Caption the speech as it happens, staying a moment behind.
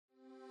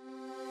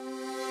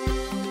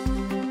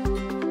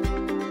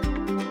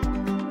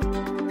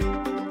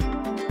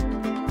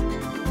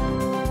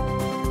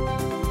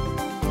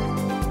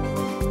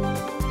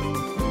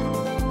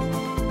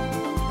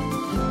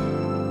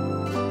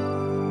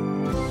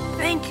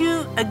Thank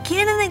you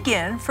again and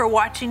again for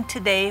watching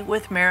Today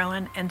with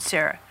Marilyn and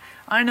Sarah.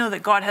 I know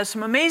that God has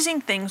some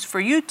amazing things for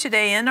you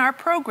today in our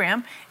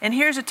program, and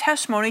here's a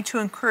testimony to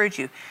encourage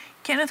you.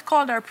 Kenneth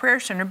called our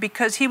prayer center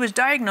because he was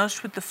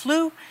diagnosed with the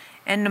flu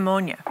and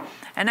pneumonia.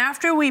 And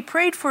after we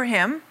prayed for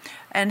him,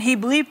 and he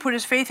believed, put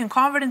his faith and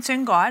confidence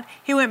in God,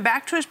 he went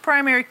back to his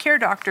primary care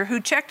doctor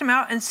who checked him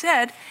out and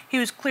said he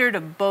was cleared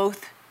of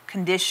both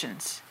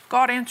conditions.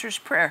 God answers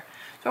prayer.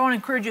 So I want to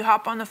encourage you,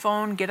 hop on the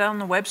phone, get on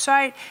the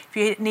website. If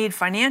you need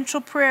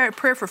financial prayer,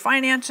 prayer for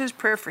finances,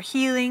 prayer for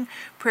healing,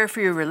 prayer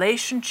for your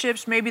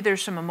relationships, maybe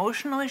there's some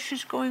emotional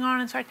issues going on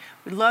inside,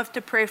 we'd love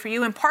to pray for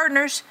you. And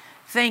partners,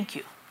 thank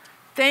you.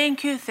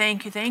 Thank you,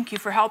 thank you, thank you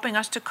for helping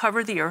us to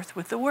cover the earth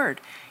with the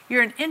Word.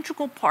 You're an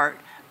integral part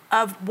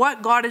of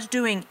what God is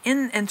doing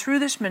in and through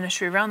this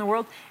ministry around the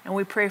world, and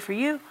we pray for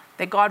you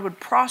that God would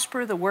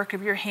prosper the work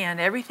of your hand,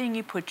 everything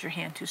you put your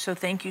hand to. So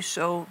thank you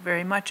so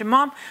very much. And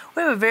Mom,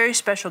 we have a very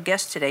special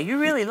guest today. You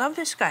really love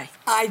this guy.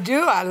 I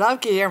do. I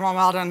love Guillermo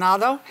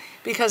Maldonado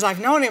because I've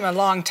known him a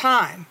long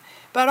time.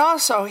 But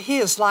also, he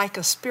is like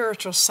a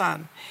spiritual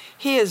son.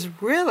 He is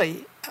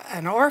really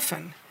an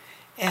orphan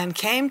and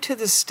came to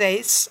the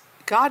States,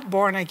 got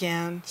born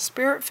again,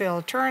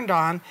 spirit-filled, turned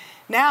on,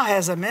 now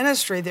has a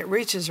ministry that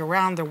reaches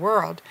around the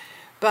world.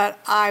 But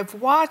I've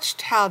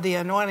watched how the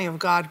anointing of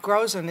God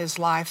grows in his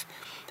life,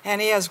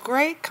 and he has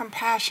great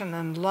compassion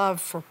and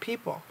love for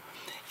people.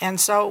 And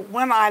so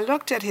when I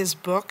looked at his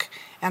book,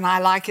 and I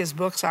like his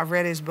books, I've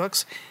read his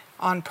books,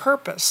 on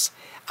purpose,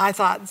 I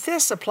thought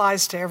this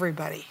applies to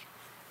everybody.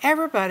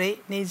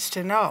 Everybody needs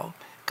to know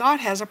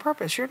God has a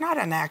purpose. You're not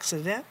an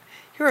accident.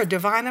 You're a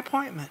divine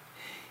appointment.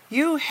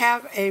 You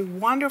have a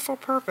wonderful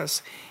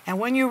purpose. And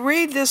when you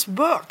read this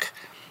book,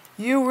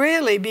 you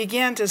really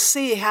begin to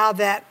see how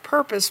that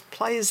purpose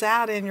plays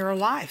out in your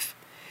life.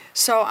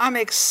 So I'm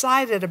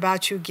excited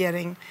about you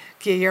getting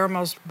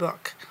Guillermo's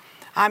book.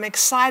 I'm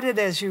excited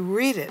as you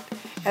read it,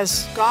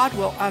 as God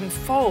will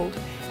unfold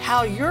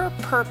how your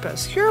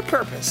purpose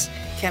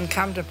can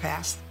come to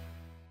pass.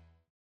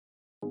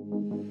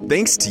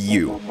 Thanks to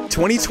you,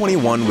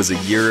 2021 was a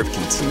year of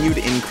continued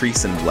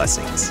increase in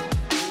blessings.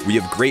 We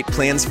have great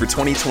plans for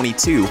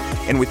 2022,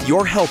 and with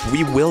your help,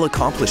 we will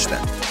accomplish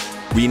them.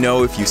 We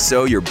know if you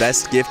sow your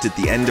best gift at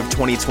the end of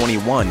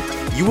 2021,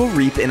 you will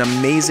reap an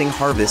amazing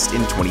harvest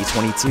in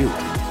 2022.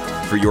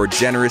 For your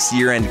generous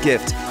year-end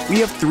gift, we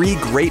have 3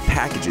 great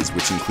packages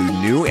which include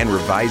new and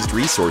revised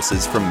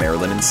resources from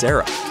Marilyn and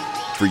Sarah.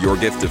 For your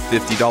gift of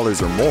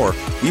 $50 or more,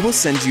 we will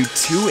send you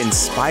 2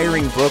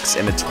 inspiring books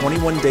and a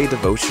 21-day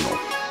devotional.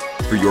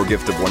 For your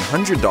gift of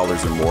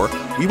 $100 or more,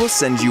 we will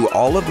send you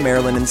all of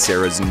Marilyn and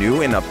Sarah's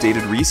new and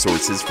updated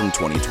resources from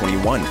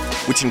 2021,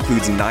 which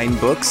includes 9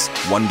 books,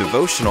 1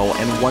 devotional,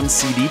 and 1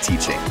 CD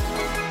teaching.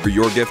 For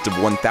your gift of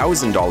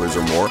 $1,000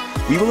 or more,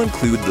 we will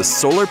include the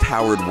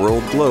solar-powered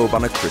world globe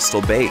on a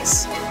crystal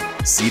base.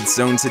 Seed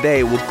sown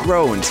today will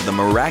grow into the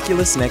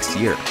miraculous next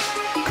year.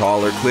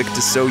 Call or click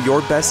to sow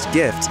your best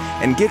gift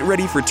and get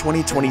ready for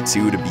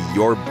 2022 to be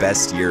your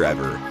best year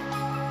ever.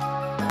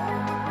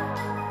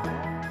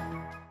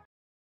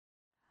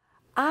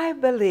 I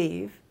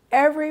believe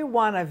every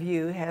one of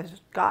you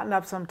has gotten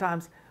up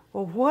sometimes,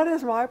 well, what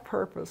is my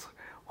purpose?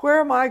 Where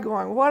am I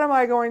going? What am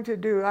I going to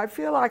do? I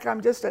feel like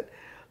I'm just at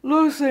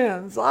loose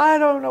ends. I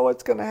don't know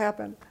what's going to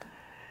happen.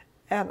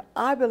 And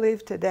I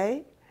believe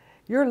today,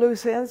 your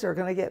loose ends are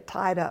going to get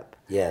tied up.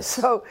 Yes.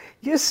 So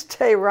you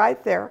stay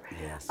right there.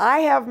 Yes. I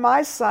have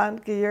my son,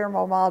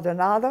 Guillermo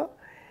Maldonado,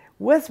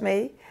 with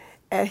me,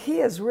 and he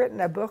has written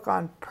a book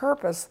on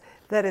purpose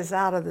that is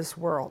out of this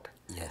world.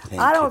 Yeah,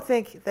 I don't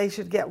think they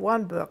should get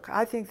 1 book.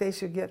 I think they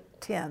should get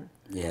 10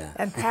 Yeah.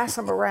 and pass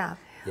them around.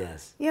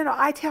 Yes. You know,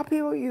 I tell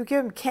people, you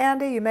give them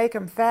candy, you make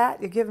them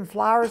fat, you give them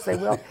flowers, they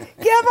will. Give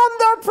them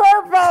their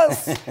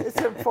purpose.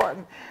 It's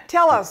important.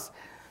 Tell us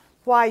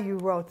why you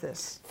wrote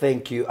this.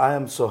 Thank you. I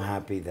am so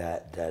happy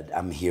that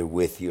I'm here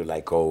with you,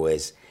 like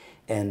always.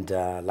 And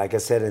like I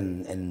said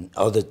in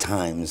other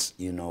times,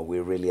 you know, we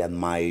really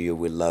admire you,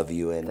 we love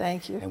you, and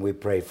thank you. And we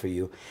pray for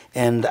you.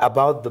 And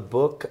about the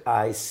book,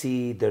 I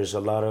see there's a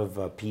lot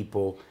of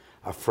people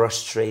are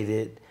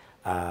frustrated.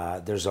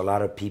 There's a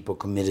lot of people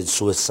committed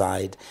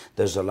suicide.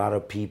 There's a lot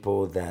of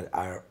people that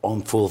are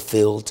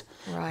unfulfilled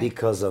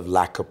because of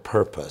lack of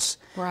purpose.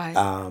 Right.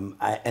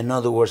 In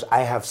other words, I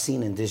have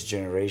seen in this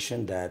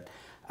generation that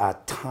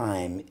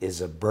time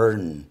is a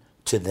burden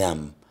to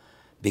them.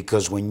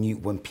 Because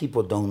when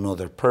people don't know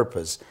their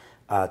purpose,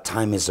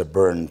 time is a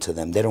burden to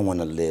them. They don't want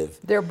to live.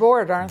 They're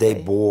bored, aren't they?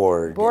 They're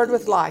bored. Bored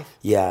with life.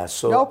 Yeah.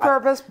 So no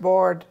purpose,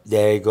 bored.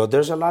 There you go.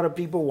 There's a lot of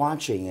people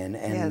watching, and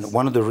yes.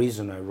 One of the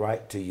reasons I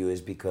write to you is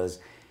because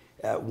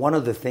one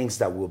of the things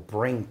that will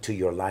bring to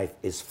your life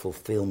is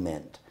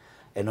fulfillment.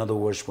 In other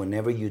words,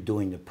 whenever you're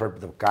doing the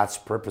purpose of God's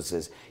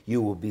purposes,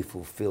 you will be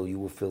fulfilled. You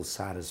will feel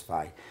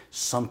satisfied.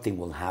 Something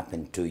will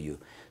happen to you.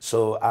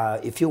 So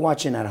if you're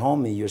watching at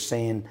home and you're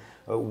saying,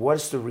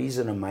 what's the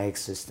reason of my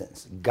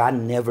existence? God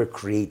never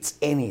creates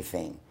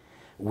anything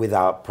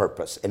without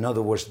purpose. In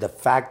other words, the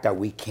fact that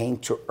we came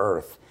to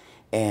earth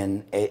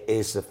And it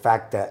is the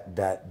fact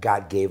that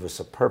God gave us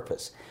a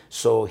purpose.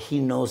 So he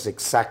knows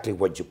exactly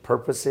what your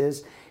purpose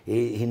is.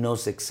 He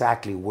knows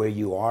exactly where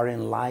you are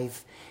in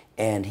life.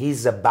 And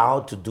he's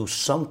about to do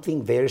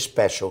something very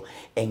special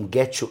and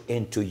get you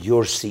into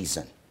your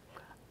season.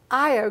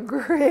 I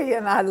agree,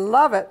 and I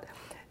love it.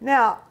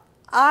 Now,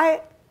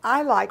 I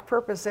like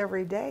purpose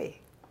every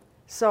day.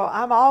 So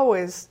I'm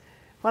always,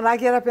 when I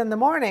get up in the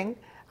morning,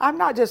 I'm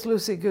not just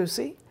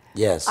loosey-goosey.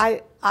 Yes.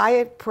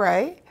 I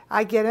pray,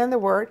 I get in the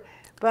Word,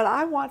 but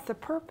I want the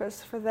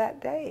purpose for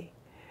that day.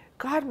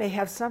 God may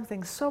have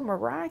something so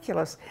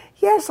miraculous.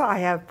 Yes, I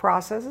have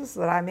processes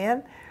that I'm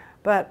in,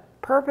 but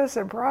purpose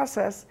and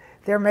process,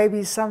 there may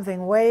be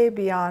something way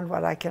beyond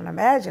what I can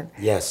imagine.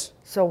 Yes.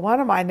 So one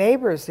of my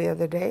neighbors the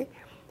other day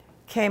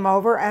came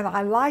over, and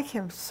I like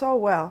him so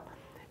well,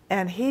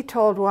 and he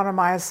told one of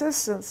my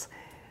assistants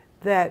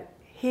that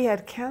he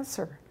had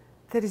cancer,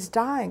 that he's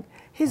dying.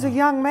 He's a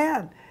young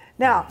man.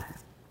 Now,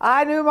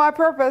 I knew my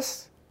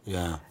purpose.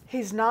 Yeah.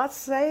 He's not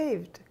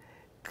saved.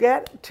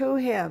 Get to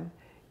him.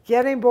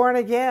 Get him born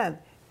again.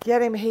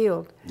 Get him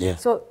healed. Yeah.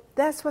 So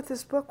that's what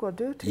this book will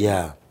do to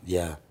you.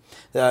 Yeah.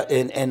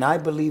 And I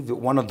believe that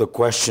one of the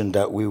questions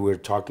that we were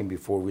talking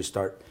before we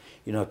start,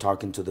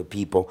 talking to the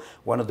people,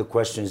 one of the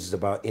questions is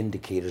about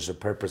indicators of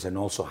purpose and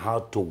also how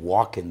to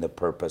walk in the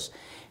purpose.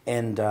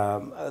 And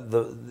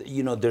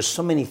there's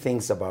so many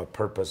things about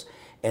purpose.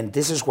 And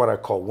this is what I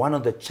call, one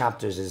of the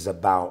chapters is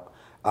about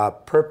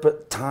purpose,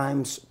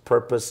 times,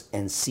 purpose,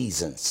 and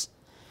seasons.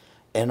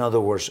 In other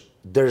words,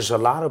 there's a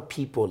lot of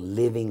people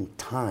living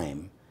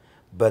time,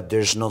 but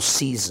there's no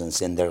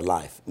seasons in their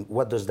life.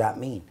 What does that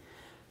mean?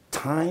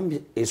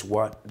 Time is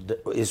what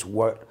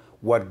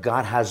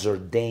God has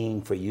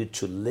ordained for you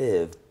to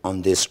live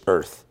on this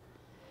earth.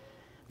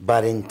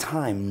 But in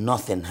time,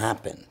 nothing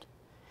happened.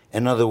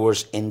 In other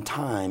words, in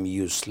time,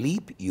 you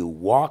sleep, you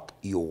walk,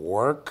 you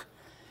work,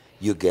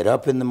 you get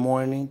up in the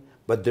morning,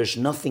 but there's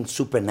nothing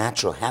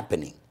supernatural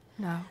happening.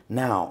 No.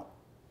 Now,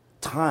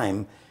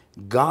 time,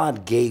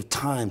 God gave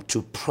time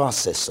to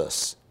process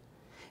us.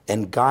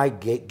 And God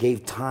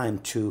gave time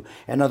to,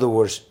 in other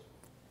words,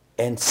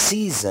 and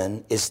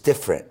season is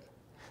different.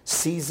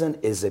 Season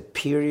is a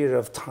period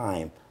of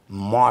time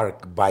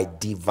marked by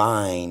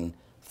divine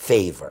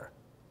favor.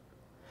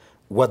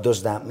 What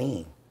does that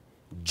mean?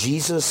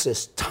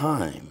 Jesus'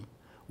 time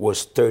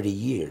was 30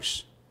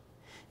 years.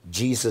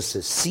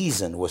 Jesus'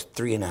 season was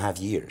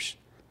 3.5 years.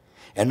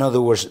 In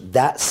other words,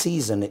 that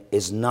season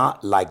is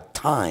not like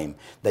time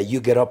that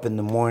you get up in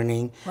the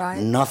morning, right.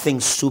 Nothing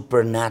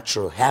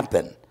supernatural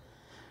happened.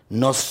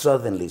 No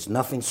suddenlies,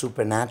 nothing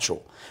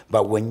supernatural.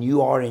 But when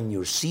you are in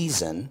your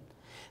season,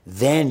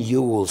 then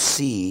you will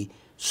see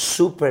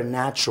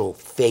supernatural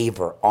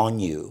favor on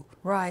you.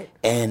 Right.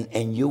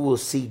 And you will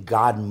see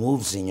God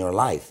moves in your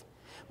life.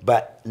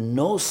 But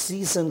no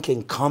season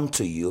can come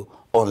to you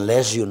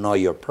unless you know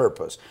your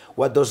purpose.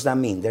 What does that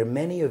mean? There are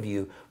many of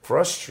you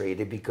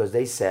frustrated because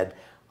they said,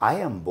 I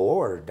am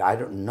bored.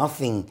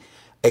 Nothing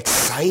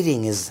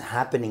exciting is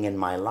happening in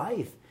my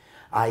life.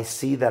 I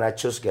see that I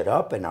just get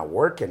up and I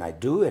work and I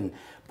do,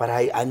 but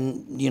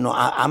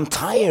I'm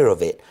tired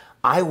of it.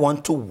 I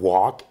want to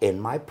walk in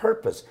my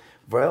purpose.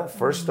 Well,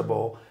 first of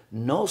all,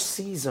 no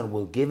season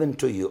will give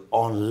into you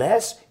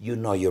unless you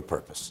know your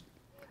purpose.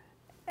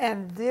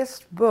 And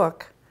this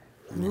book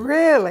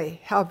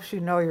really helps you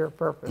know your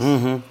purpose.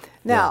 Mm-hmm.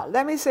 Now,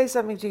 let me say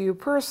something to you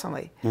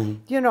personally.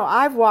 Mm-hmm.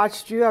 I've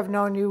watched you, I've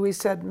known you, we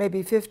said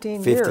maybe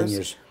 15 years. 15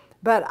 years.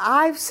 But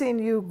I've seen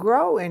you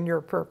grow in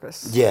your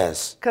purpose.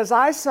 Yes. Because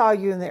I saw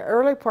you in the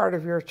early part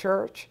of your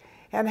church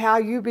and how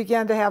you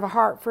began to have a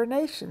heart for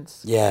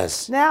nations.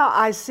 Yes. Now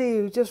I see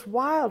you just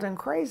wild and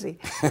crazy.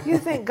 You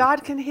think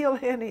God can heal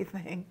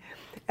anything.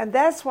 And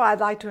that's why I'd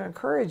like to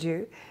encourage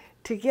you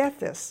to get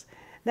this.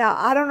 Now,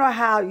 I don't know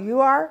how you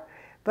are,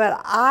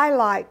 but I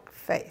like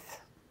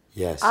faith.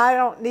 Yes. I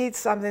don't need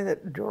something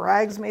that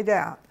drags me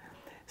down.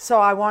 So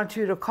I want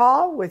you to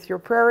call with your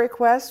prayer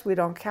requests. We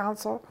don't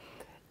counsel.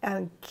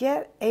 And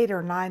get 8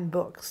 or 9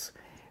 books.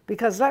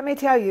 Because let me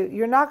tell you,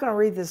 you're not going to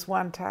read this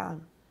one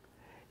time.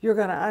 You're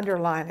going to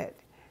underline it.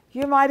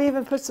 You might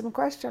even put some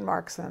question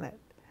marks in it.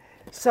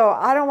 So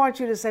I don't want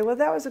you to say, well,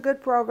 that was a good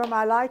program.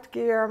 I liked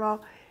Guillermo.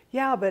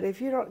 Yeah, but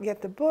if you don't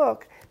get the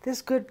book,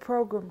 this good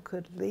program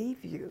could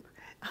leave you.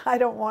 I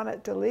don't want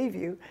it to leave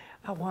you.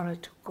 I want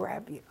it to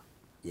grab you.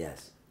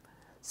 Yes.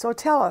 So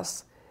tell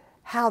us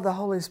how the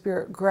Holy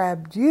Spirit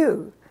grabbed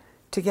you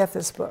to get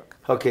this book.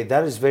 Okay,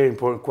 that is a very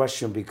important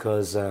question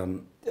because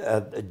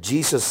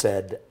Jesus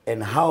said,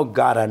 and how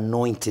God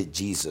anointed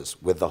Jesus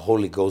with the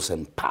Holy Ghost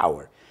and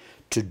power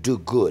to do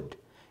good,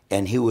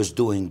 and he was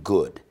doing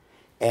good.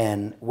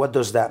 And what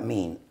does that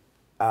mean?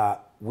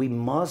 We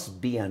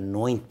must be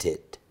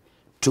anointed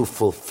to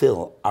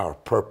fulfill our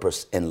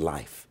purpose in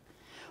life.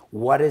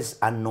 What is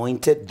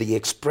anointed? The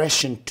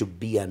expression to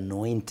be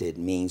anointed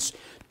means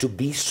to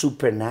be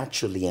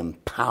supernaturally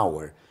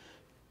empowered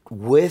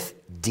with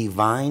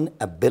divine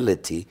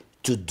ability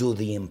to do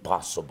the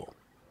impossible.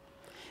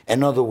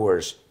 In other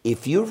words,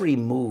 if you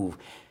remove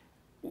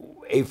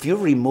if you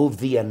remove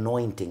the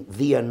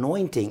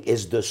anointing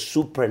is the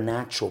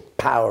supernatural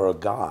power of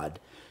God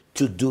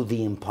to do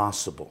the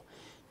impossible.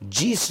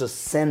 Jesus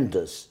sent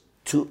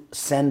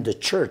the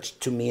church,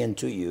 to me and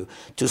to you,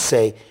 to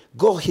say,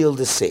 go heal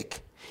the sick.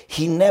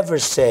 He never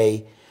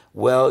say,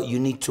 well, you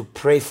need to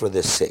pray for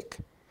the sick.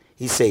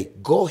 He say,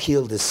 go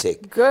heal the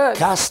sick. Good.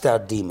 Cast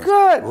out demons.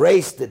 Good.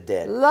 Raise the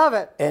dead. Love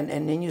it. And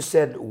then you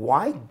said,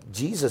 why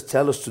Jesus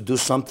tell us to do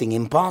something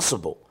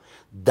impossible?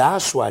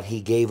 That's what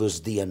he gave us,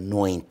 the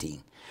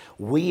anointing.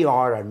 We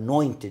are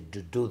anointed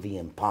to do the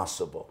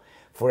impossible.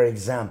 For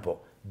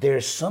example,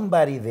 there's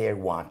somebody there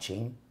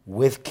watching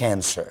with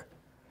cancer.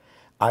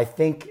 I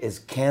think it's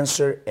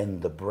cancer in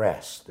the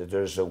breast.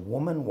 There's a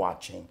woman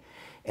watching,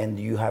 and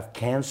you have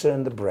cancer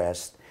in the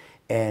breast,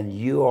 and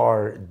you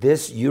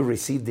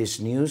receive this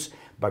news,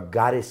 but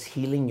God is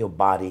healing your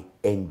body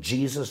in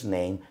Jesus'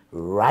 name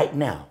right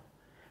now.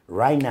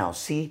 Right now.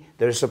 See,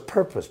 there's a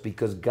purpose,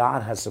 because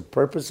God has a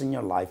purpose in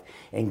your life,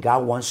 and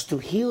God wants to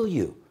heal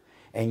you.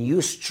 And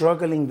you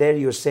struggling there,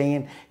 you're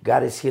saying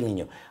God is healing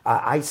you.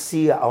 I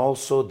see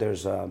also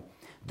there's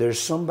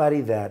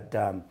somebody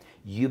that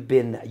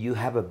you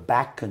have a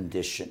back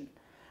condition.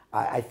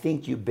 I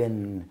think you're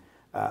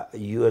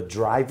a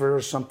driver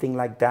or something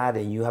like that,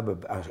 and you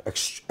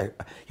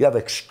have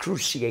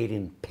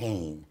excruciating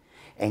pain,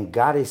 and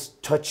God is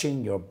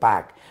touching your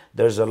back.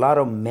 There's a lot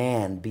of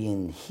men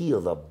being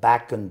healed of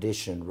back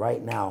condition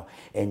right now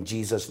in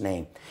Jesus'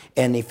 name.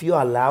 And if you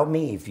allow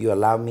me,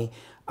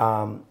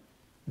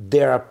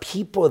 there are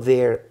people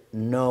there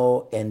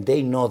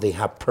they know they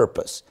have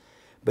purpose,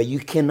 but you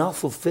cannot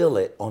fulfill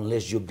it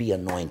unless you be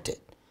anointed.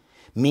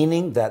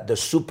 Meaning that the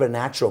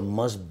supernatural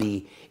must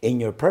be in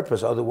your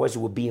purpose. Otherwise, it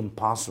would be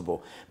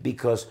impossible,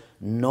 because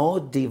no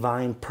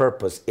divine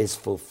purpose is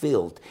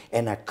fulfilled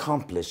and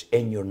accomplished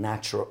in your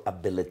natural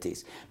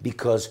abilities.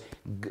 Because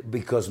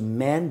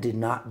man did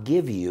not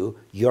give you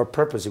your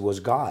purpose. It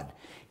was God.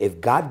 If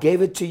God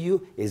gave it to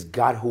you, it's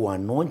God who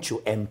anoints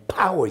you,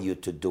 empower you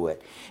to do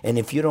it. And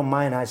if you don't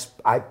mind,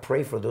 I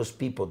pray for those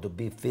people to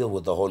be filled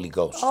with the Holy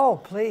Ghost. Oh,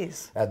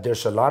 please.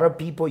 There's a lot of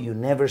people, you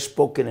never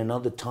spoken in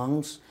other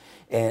tongues.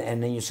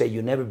 And then you say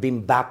you never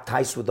been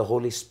baptized with the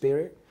Holy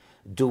Spirit.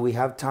 Do we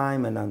have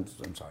time? And I'm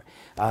sorry.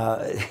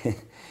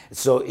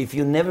 So if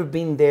you've never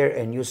been there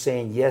and you're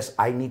saying, yes,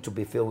 I need to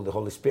be filled with the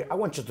Holy Spirit, I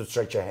want you to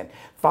stretch your hand.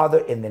 Father,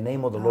 in the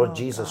name of the Lord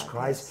Jesus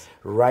Christ,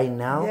 right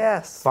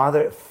now,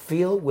 Father,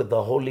 fill with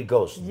the Holy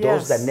Ghost.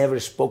 Those that never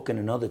spoken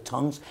in other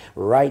tongues,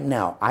 right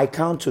now. I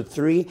count to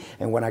 3,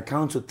 and when I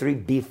count to 3,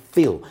 be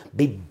filled,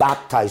 be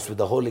baptized with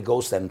the Holy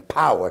Ghost and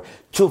power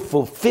to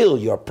fulfill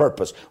your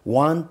purpose.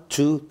 1,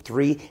 2,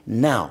 3,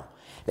 now.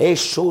 Be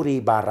filled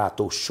with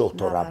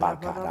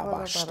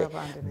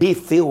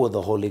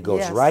the Holy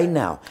Ghost right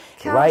now.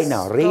 Right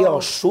now.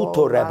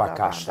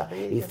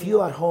 If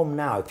you're at home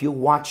now, if you're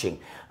watching,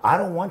 I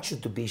don't want you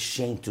to be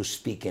ashamed to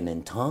speaking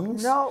in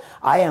tongues. No.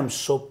 I am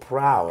so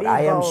proud.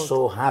 I am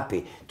so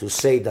happy to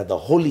say that the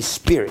Holy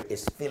Spirit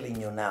is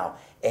filling you now.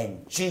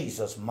 In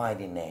Jesus'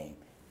 mighty name.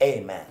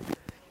 Amen.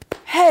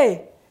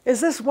 Hey,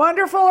 is this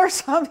wonderful or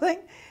something?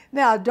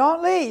 Now,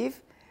 don't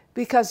leave.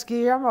 Because,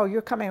 Guillermo,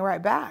 you're coming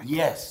right back.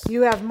 Yes.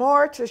 You have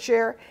more to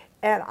share,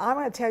 and I'm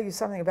going to tell you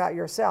something about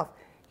yourself.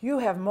 You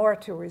have more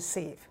to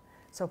receive.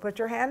 So put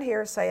your hand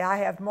here, say, I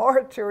have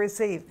more to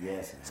receive.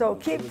 Yes. So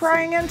keep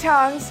praying in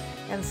tongues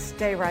and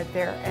stay right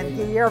there. And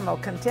Guillermo,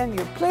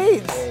 continue,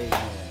 please.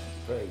 Amen.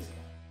 Praise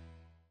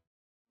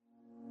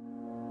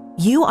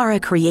God. You are a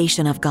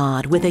creation of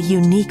God with a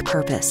unique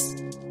purpose.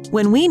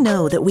 When we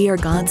know that we are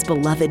God's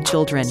beloved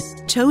children,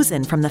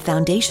 chosen from the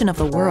foundation of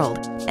the world,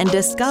 and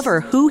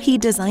discover who He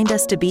designed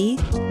us to be,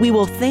 we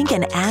will think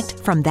and act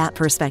from that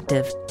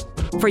perspective.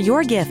 For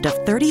your gift of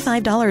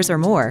 $35 or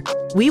more,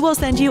 we will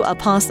send you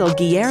Apostle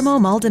Guillermo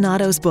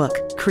Maldonado's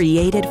book,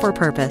 Created for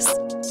Purpose.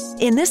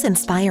 In this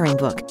inspiring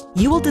book,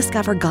 you will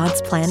discover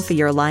God's plan for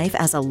your life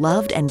as a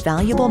loved and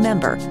valuable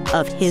member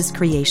of His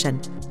creation,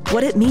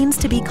 what it means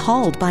to be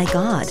called by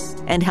God,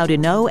 and how to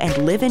know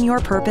and live in your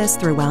purpose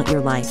throughout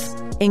your life.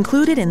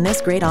 Included in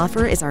this great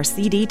offer is our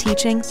CD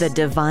teaching, The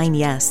Divine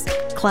Yes,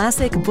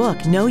 classic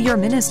book, Know Your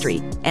Ministry,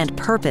 and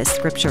Purpose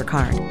Scripture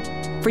Card.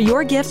 For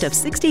your gift of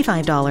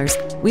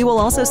 $65, we will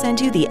also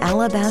send you the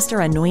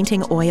Alabaster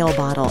Anointing Oil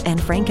Bottle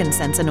and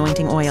Frankincense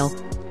Anointing Oil.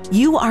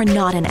 You are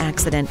not an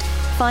accident.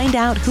 Find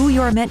out who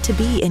you're meant to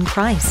be in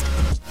Christ.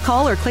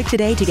 Call or click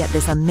today to get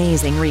this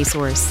amazing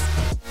resource.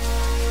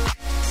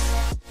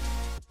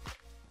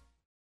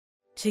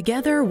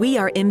 Together, we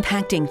are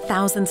impacting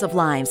thousands of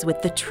lives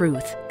with the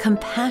truth,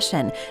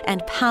 compassion,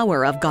 and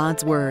power of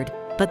God's Word.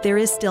 But there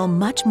is still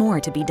much more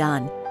to be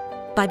done.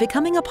 By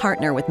becoming a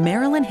partner with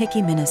Marilyn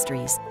Hickey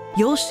Ministries,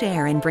 you'll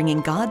share in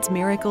bringing God's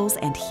miracles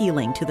and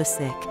healing to the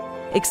sick,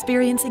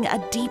 experiencing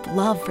a deep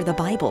love for the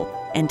Bible,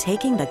 and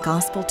taking the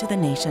gospel to the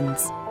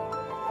nations.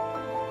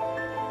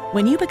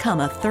 When you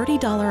become a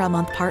 $30 a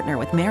month partner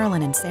with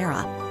Marilyn and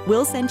Sarah,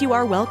 we'll send you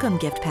our welcome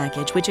gift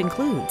package, which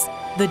includes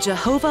the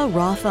Jehovah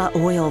Rapha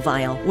oil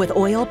vial with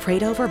oil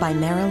prayed over by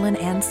Marilyn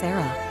and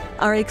Sarah,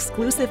 our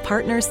exclusive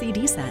partner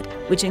CD set,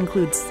 which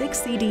includes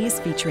 6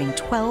 CDs featuring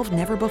 12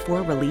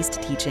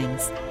 never-before-released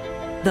teachings.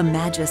 The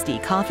Majesty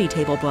Coffee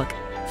Table Book,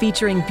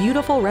 featuring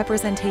beautiful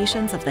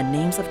representations of the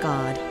names of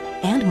God,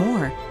 and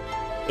more.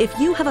 If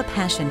you have a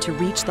passion to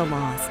reach the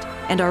lost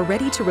and are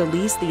ready to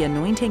release the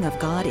anointing of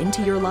God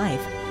into your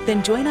life,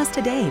 then join us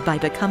today by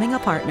becoming a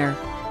partner.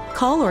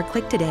 Call or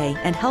click today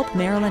and help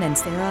Marilyn and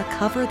Sarah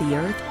cover the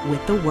earth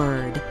with the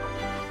Word.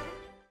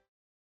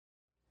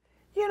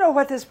 You know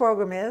what this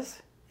program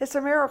is? It's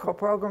a miracle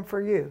program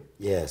for you.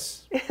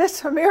 Yes.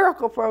 It's a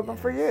miracle program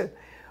for you.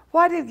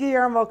 Why did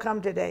Guillermo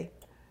come today?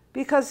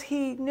 Because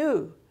he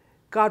knew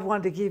God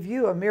wanted to give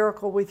you a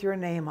miracle with your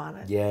name on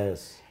it.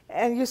 Yes.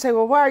 And you say,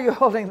 well, why are you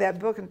holding that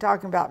book and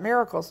talking about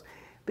miracles?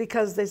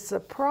 Because it's a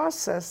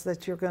process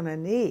that you're going to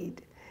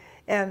need.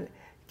 And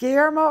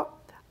Guillermo,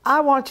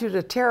 I want you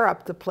to tear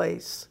up the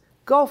place.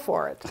 Go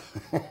for it.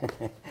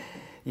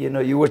 You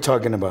know, you were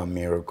talking about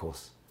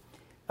miracles.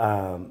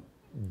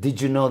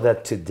 Did you know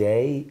that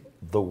today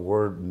the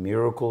word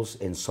miracles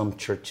in some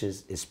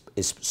churches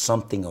is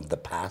something of the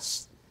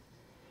past?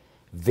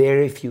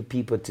 Very few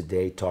people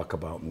today talk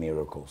about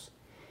miracles.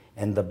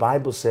 And the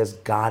Bible says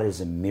God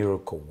is a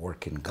miracle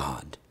working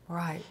God.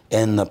 Right.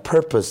 And the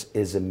purpose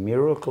is a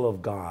miracle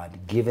of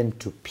God given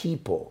to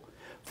people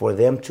for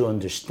them to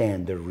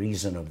understand the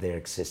reason of their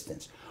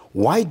existence.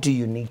 Why do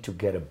you need to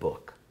get a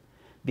book?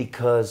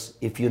 Because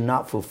if you're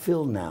not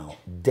fulfilled now,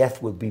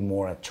 death will be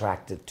more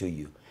attractive to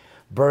you.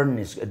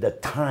 The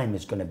time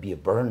is going to be a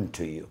burden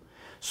to you.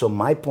 So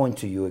my point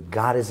to you,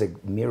 God is a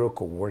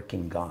miracle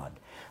working God.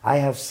 I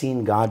have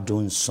seen God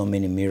doing so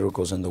many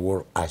miracles in the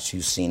world, as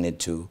you've seen it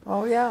too.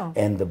 Oh, yeah.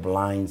 And the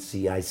blind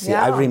see. I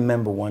Yeah.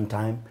 remember one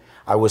time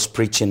I was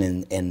preaching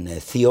in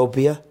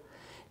Ethiopia,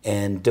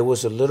 and there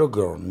was a little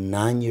girl,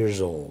 9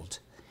 years old,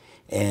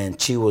 and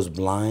she was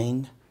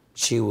blind,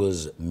 she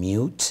was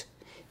mute,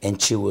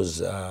 and she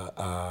was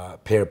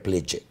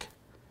paraplegic.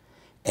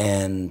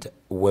 And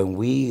when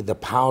the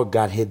power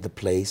God hit the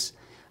place,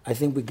 I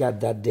think we got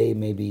that day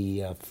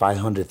maybe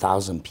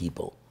 500,000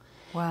 people.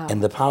 Wow.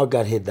 And the power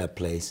God hit that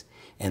place,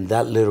 and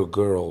that little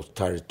girl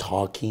started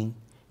talking,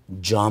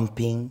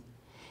 jumping,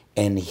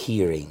 and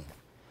hearing.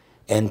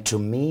 And to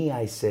me,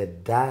 I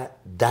said,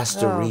 that's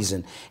the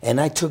reason. And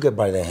I took it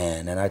by the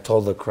hand, and I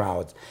told the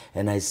crowd,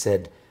 and I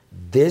said,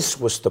 this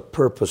was the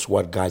purpose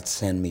what God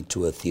sent me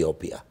to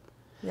Ethiopia.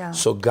 Yeah.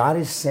 So God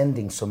is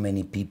sending so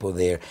many people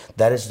there.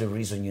 That is the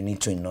reason you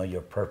need to know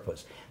your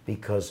purpose,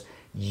 because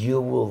you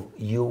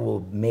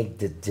will make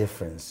the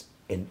difference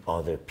in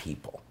other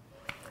people.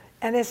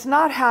 And it's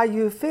not how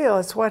you feel,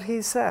 it's what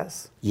he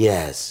says.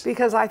 Yes.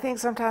 Because I think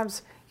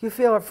sometimes you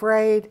feel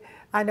afraid.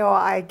 I know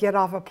I get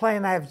off a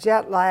plane, I have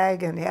jet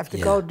lag, and you have to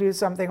go do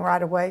something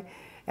right away.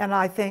 And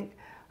I think,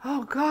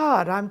 oh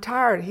God, I'm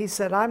tired. He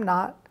said, I'm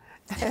not.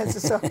 And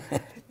so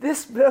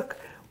this book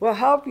will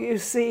help you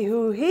see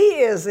who he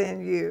is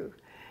in you.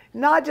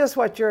 Not just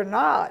what you're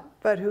not,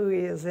 but who he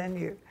is in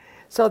you.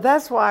 So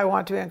that's why I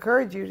want to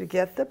encourage you to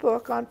get the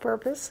book on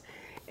purpose.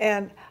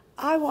 And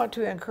I want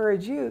to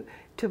encourage you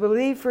to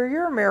believe for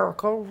your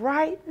miracle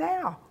right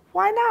now.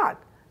 Why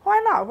not? Why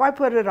not? Why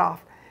put it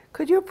off?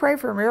 Could you pray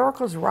for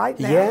miracles right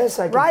now? Yes,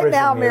 I can right pray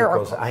now, for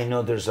miracles. I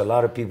know there's a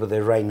lot of people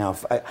there right now.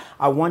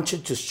 I want you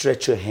to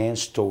stretch your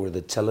hands toward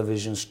the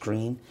television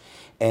screen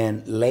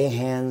and lay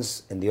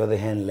hands, and the other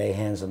hand, lay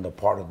hands on the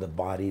part of the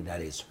body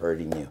that is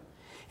hurting you.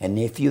 And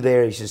if you're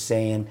there, you're just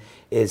saying,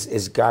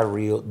 is God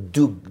real?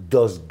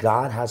 Does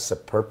God has a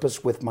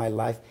purpose with my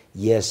life?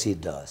 Yes, he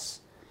does.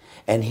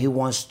 And he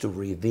wants to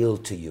reveal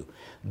to you.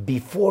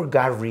 Before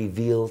God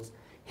reveals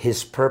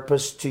his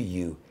purpose to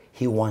you,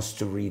 he wants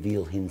to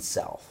reveal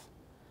himself.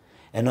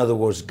 In other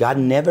words, God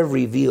never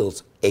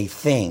reveals a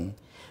thing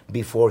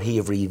before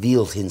he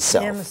reveals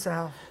himself.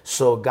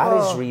 So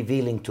God is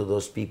revealing to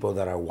those people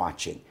that are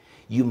watching.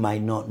 You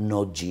might not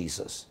know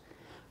Jesus.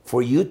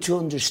 For you to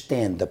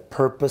understand the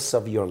purpose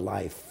of your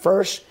life,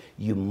 first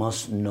you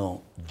must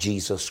know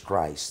Jesus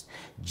Christ.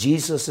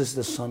 Jesus is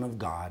the Son of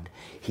God.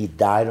 He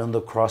died on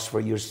the cross for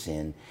your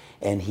sin,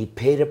 and he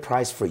paid a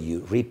price for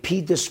you.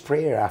 Repeat this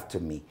prayer after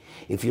me.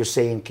 If you're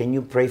saying, can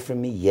you pray for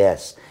me?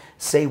 Yes.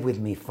 Say with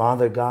me,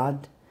 Father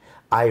God,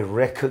 I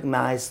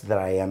recognize that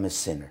I am a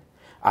sinner.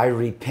 I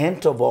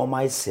repent of all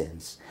my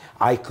sins.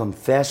 I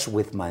confess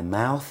with my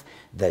mouth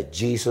that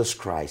Jesus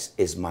Christ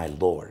is my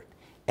Lord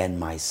and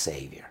my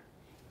Savior.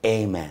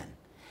 Amen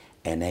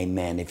and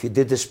amen. If you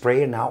did this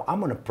prayer now, I'm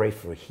going to pray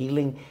for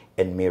healing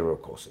and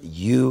miracles.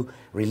 You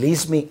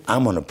release me,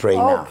 I'm going to pray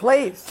now. Oh,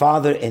 please.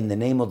 Father, in the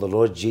name of the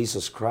Lord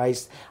Jesus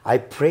Christ, I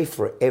pray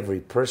for every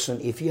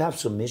person. If you have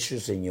some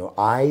issues in your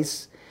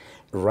eyes,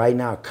 right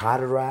now,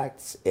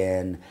 cataracts,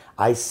 and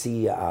I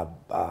see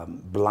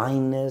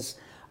blindness,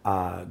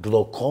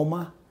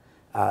 glaucoma,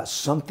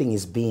 something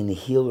is being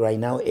healed right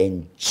now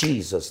in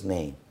Jesus'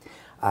 name.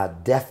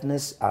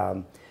 Deafness,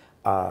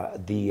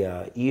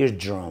 the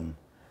eardrum,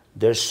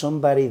 There's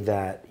somebody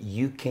that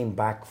you came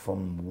back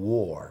from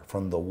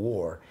the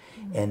war,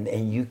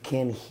 and you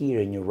can hear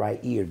in your right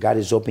ear. God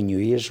is opening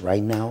your ears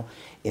right now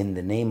in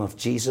the name of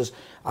Jesus.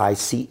 I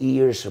see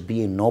ears are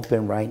being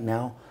opened right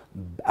now,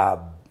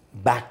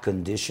 back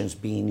conditions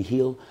being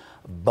healed,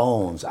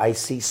 bones. I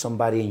see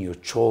somebody in your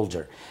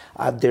shoulder.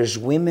 There's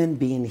women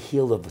being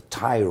healed of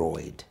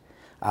thyroid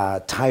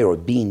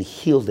being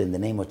healed in the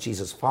name of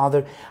Jesus.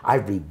 Father, I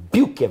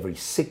rebuke every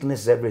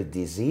sickness, every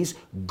disease.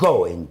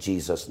 Go in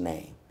Jesus'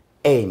 name.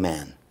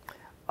 Amen.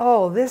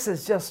 Oh, this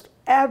is just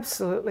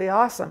absolutely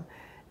awesome.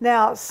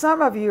 Now,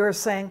 some of you are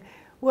saying,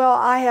 well,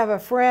 I have a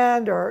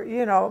friend, or,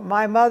 you know,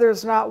 my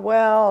mother's not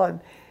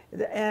well,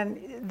 and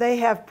they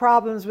have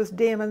problems with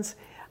demons.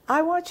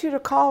 I want you to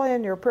call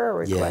in your prayer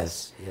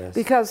requests. Yes.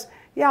 Because,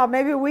 yeah,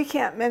 maybe we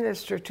can't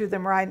minister to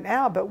them right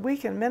now, but we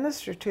can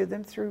minister to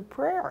them through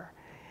prayer.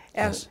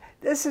 And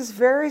this is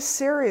very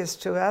serious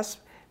to us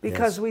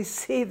because we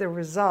see the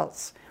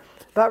results.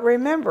 But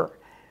remember,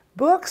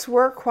 books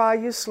work while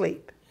you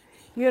sleep.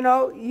 You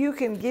know, you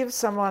can give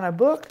someone a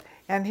book,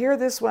 and here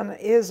this one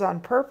is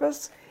on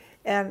purpose,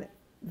 and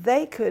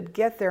they could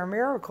get their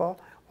miracle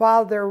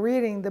while they're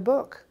reading the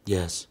book.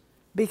 Yes.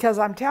 Because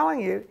I'm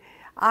telling you,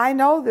 I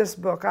know this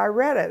book. I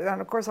read it. And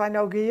of course, I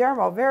know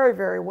Guillermo very,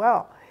 very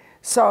well.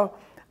 So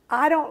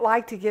I don't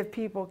like to give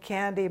people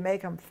candy,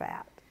 make them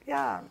fat.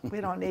 Yeah,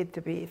 we don't need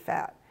to be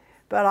fat.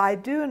 But I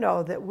do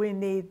know that we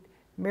need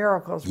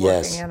miracles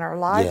working in our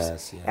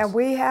lives. And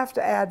we have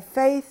to add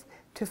faith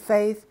to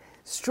faith,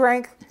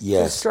 strength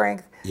to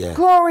strength,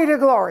 glory to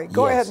glory.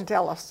 Go ahead and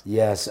tell us.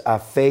 Yes,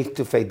 faith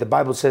to faith. The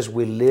Bible says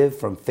we live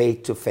from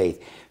faith to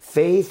faith.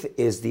 Faith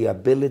is the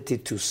ability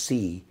to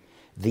see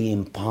the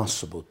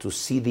impossible, to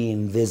see the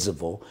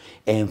invisible,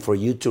 and for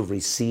you to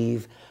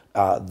receive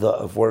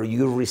where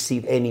you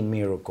receive any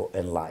miracle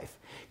in life.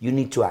 You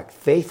need to act.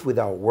 Faith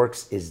without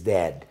works is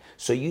dead.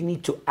 So you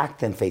need to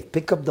act in faith.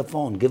 Pick up the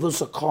phone. Give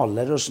us a call.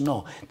 Let us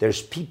know.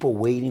 There's people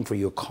waiting for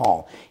your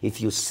call.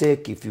 If you're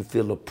sick, if you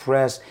feel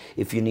oppressed,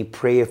 if you need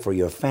prayer for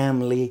your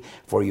family,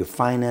 for your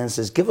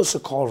finances, give us a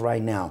call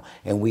right now,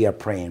 and we are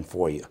praying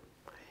for you.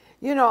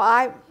 You know,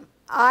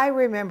 I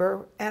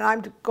remember, and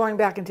I'm going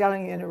back and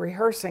telling you and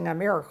rehearsing a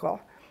miracle,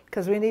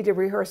 because we need to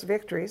rehearse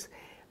victories.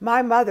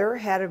 My mother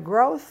had a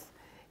growth,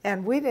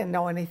 and we didn't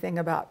know anything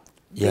about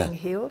being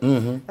healed,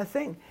 a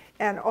thing.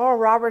 And Oral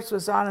Roberts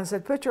was on and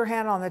said, put your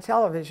hand on the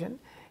television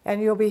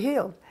and you'll be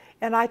healed.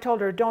 And I told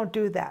her, don't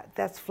do that.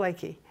 That's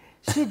flaky.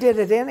 She did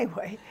it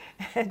anyway,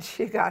 and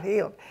she got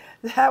healed.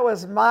 That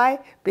was my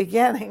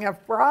beginning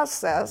of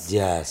process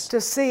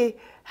to see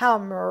how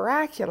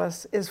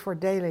miraculous is for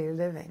daily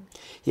living.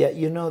 Yeah,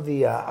 you know,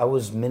 I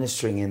was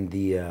ministering in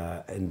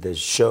the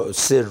show,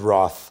 Sid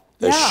Roth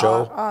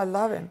show. Oh, I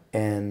love him.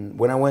 And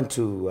when I went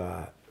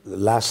to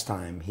last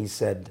time, he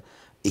said,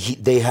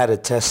 they had a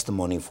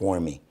testimony for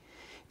me.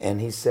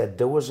 And he said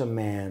there was a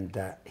man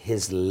that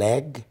his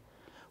leg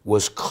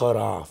was cut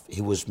off.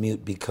 He was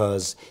mute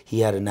because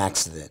he had an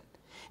accident.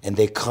 And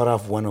they cut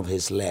off one of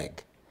his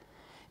leg.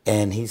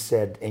 And he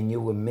said, and you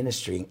were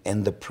ministering,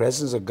 and the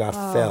presence of God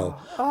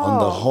fell on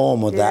the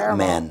home of that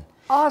man.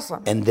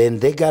 Awesome. And then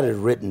they got it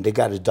written, they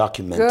got it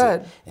documented.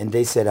 Good. And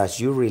they said, as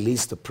you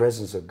release the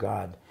presence of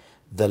God,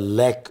 the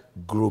leg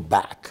grew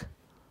back.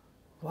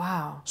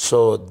 Wow.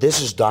 So this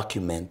is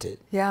documented.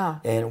 Yeah.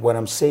 And what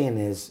I'm saying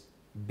is,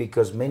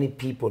 because many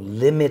people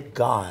limit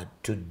God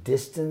to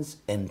distance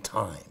and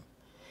time.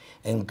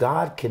 And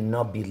God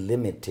cannot be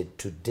limited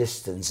to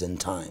distance and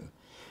time.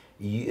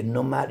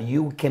 No matter,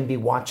 you can be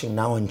watching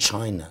now in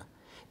China,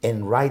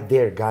 and right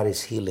there God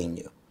is healing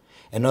you.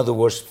 In other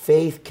words,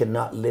 faith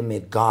cannot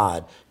limit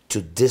God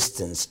to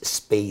distance,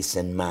 space,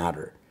 and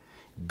matter.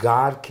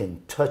 God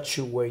can touch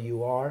you where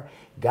you are.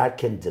 God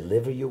can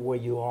deliver you where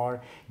you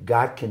are.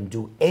 God can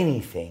do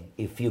anything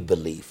if you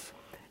believe.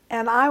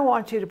 And I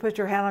want you to put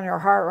your hand on your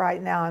heart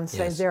right now and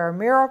say, there are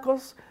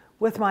miracles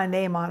with my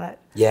name on it.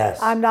 Yes.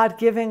 I'm not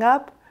giving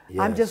up.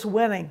 I'm just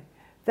winning.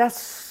 That's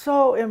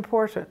so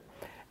important.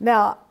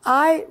 Now,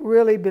 I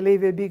really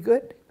believe it'd be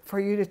good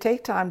for you to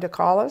take time to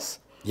call us.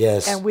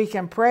 Yes. And we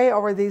can pray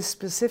over these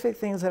specific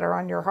things that are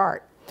on your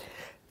heart.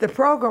 The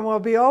program will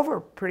be over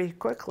pretty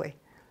quickly.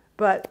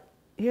 But,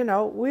 you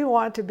know, we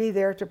want to be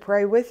there to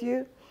pray with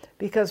you,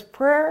 because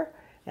prayer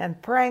and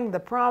praying the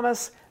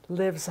promise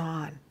lives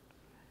on.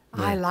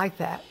 Yeah. I like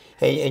that.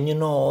 Hey, and you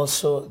know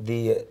also,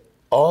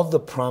 all the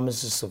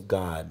promises of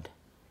God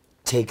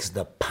takes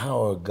the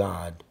power of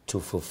God to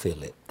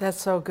fulfill it. That's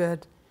so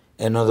good.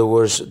 In other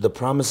words, the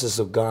promises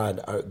of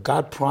God,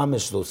 God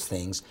promised those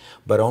things,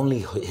 but only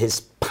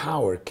His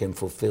power can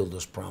fulfill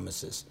those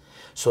promises.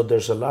 So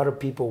there's a lot of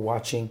people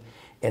watching,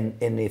 and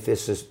if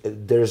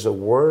there's a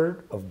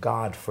word of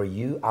God for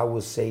you, I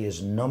would say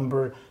is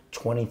number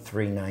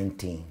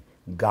 23:19.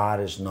 God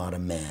is not a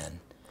man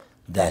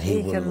that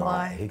he will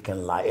lie. He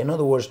can lie. In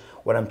other words,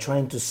 what I'm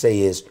trying to say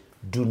is,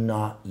 do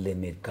not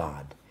limit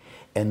God.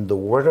 And the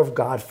word of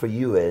God for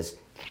you is,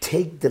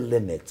 take the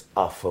limits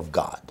off of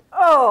God.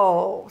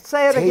 Oh,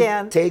 say it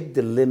again. Take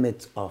the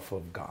limits off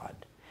of God.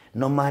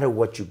 No matter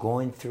what you're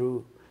going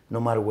through, no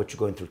matter what you're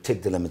going through.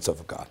 Take the limits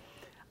off of God.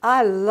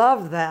 I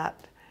love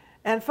that.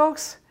 And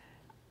folks,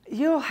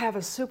 you'll have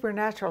a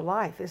supernatural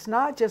life. It's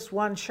not just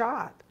one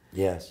shot.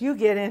 Yes. You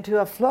get into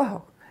a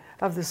flow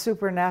of the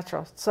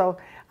supernatural. So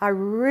I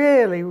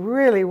really,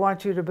 really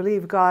want you to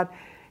believe God.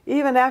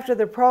 Even after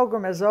the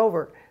program is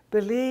over,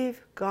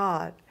 believe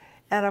God.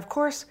 And of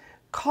course,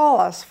 call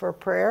us for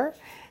prayer.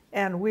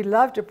 And we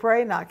love to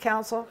pray, not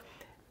counsel.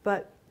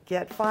 But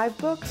get 5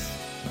 books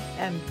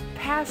and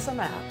pass them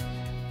out.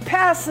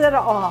 Pass it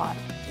on.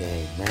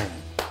 Amen.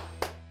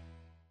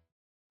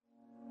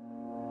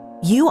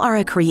 You are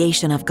a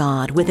creation of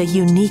God with a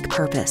unique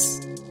purpose.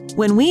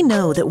 When we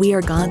know that we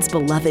are God's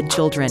beloved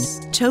children,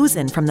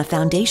 chosen from the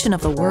foundation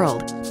of the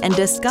world, and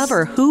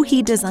discover who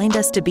He designed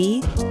us to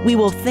be, we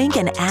will think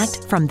and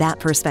act from that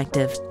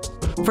perspective.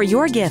 For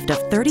your gift of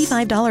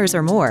 $35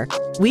 or more,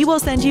 we will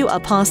send you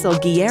Apostle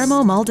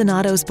Guillermo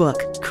Maldonado's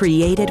book,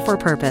 Created for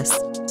Purpose.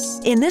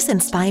 In this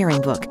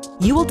inspiring book,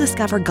 you will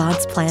discover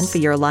God's plan for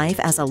your life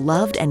as a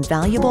loved and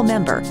valuable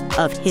member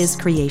of His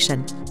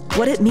creation,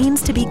 what it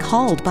means to be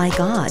called by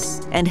God,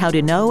 and how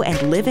to know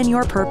and live in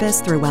your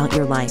purpose throughout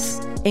your life.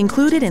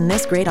 Included in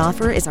this great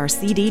offer is our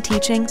CD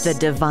teaching, The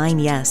Divine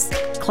Yes,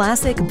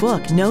 classic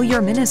book, Know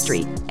Your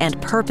Ministry,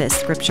 and Purpose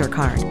Scripture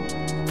Card.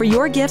 For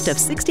your gift of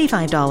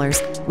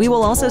 $65, we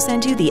will also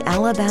send you the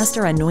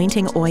Alabaster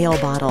Anointing Oil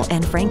Bottle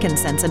and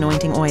Frankincense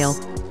Anointing Oil.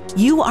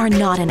 You are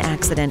not an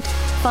accident.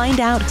 Find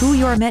out who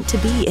you're meant to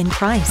be in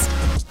Christ.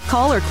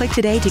 Call or click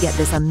today to get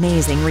this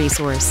amazing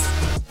resource.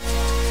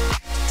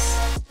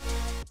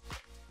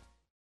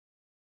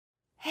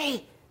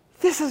 Hey,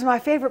 this is my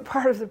favorite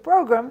part of the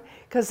program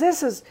because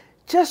this is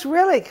just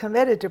really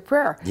committed to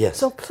prayer. Yes.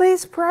 So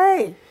please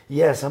pray.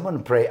 Yes, I'm going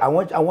to pray. I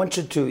want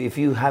you to, if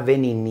you have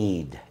any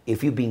need,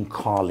 if you've been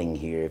calling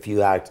here, if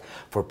you ask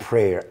for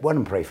prayer, I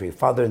want to pray for you.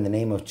 Father, in the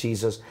name of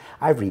Jesus,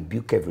 I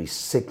rebuke every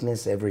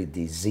sickness, every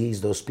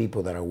disease, those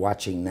people that are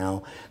watching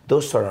now,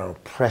 those that are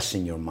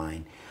oppressing your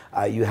mind.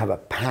 You have a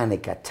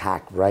panic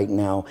attack right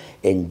now.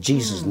 In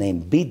Jesus' name,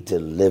 be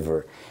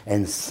delivered.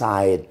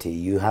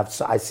 Anxiety.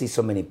 I see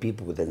so many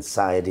people with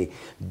anxiety.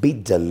 Be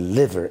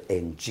delivered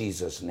in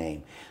Jesus'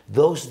 name.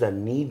 Those that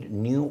need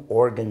new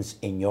organs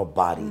in your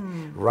body.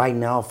 Right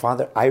now,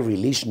 Father, I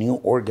release new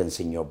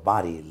organs in your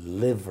body.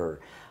 Liver,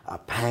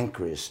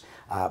 pancreas,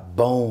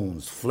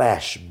 bones,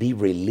 flesh, be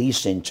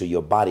released into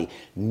your body.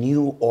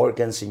 New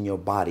organs in your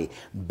body.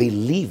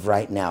 Believe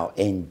right now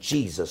in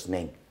Jesus'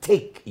 name.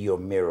 Take your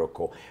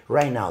miracle.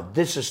 Right now,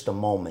 this is the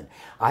moment.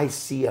 I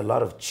see a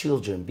lot of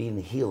children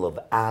being healed of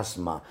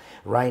asthma.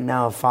 Right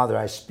now, Father,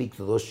 I speak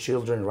to those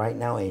children right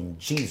now in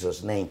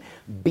Jesus' name.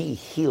 Be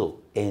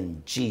healed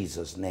in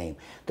Jesus' name.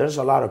 There's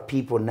a lot of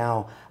people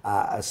now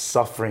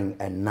suffering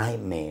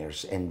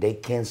nightmares and they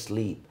can't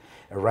sleep.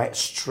 Right?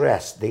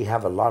 Stress. They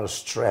have a lot of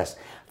stress.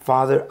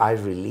 Father, I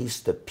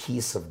release the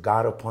peace of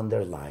God upon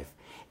their life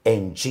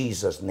in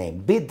Jesus'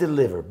 name. Be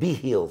delivered. Be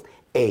healed.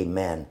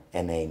 Amen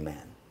and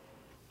amen.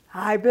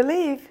 I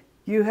believe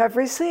you have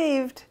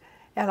received,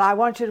 and I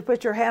want you to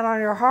put your hand on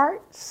your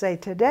heart. Say,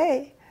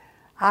 today,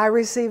 I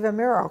receive a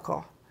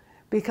miracle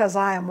because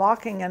I am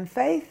walking in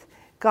faith.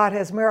 God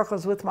has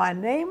miracles with my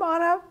name on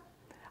them.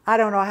 I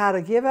don't know how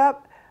to give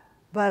up,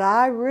 but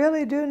I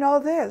really do know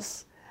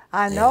this.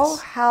 I know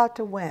how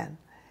to win.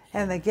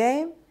 And the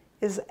game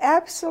is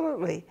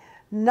absolutely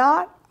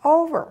not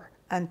over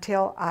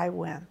until I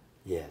win.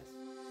 Yes.